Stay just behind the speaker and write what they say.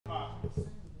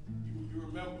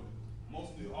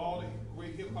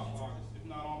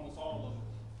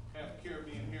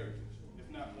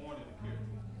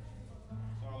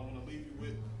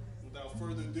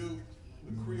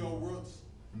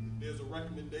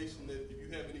recommendation that if you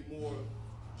have any more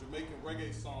Jamaican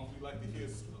reggae songs, we'd like to hear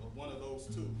one of those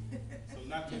too. So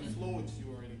not to influence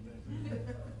you or anything.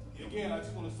 Again, I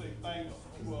just want to say thanks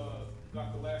to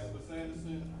Dr. Lazarus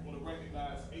Anderson. I want to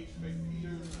recognize H. Faith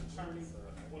Peters, attorney.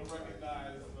 I want to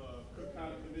recognize Cook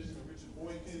County Commissioner Richard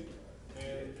Boykin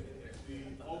and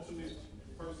the ultimate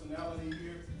personality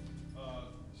here,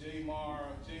 J.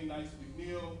 Nice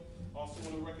McNeil. Also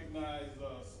want to recognize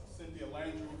Cynthia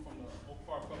Landry from the Oak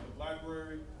Park Public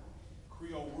Library,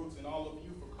 Creole Roots, and all of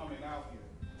you for coming out here.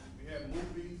 We have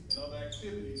movies and other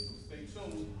activities, so stay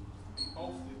tuned, be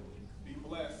posted, be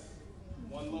blessed.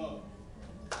 One love.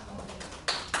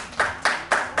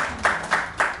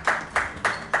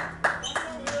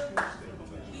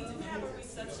 We do have a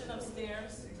reception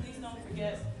upstairs. Please don't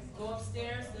forget, go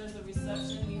upstairs. There's a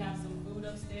reception. We have some food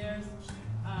upstairs.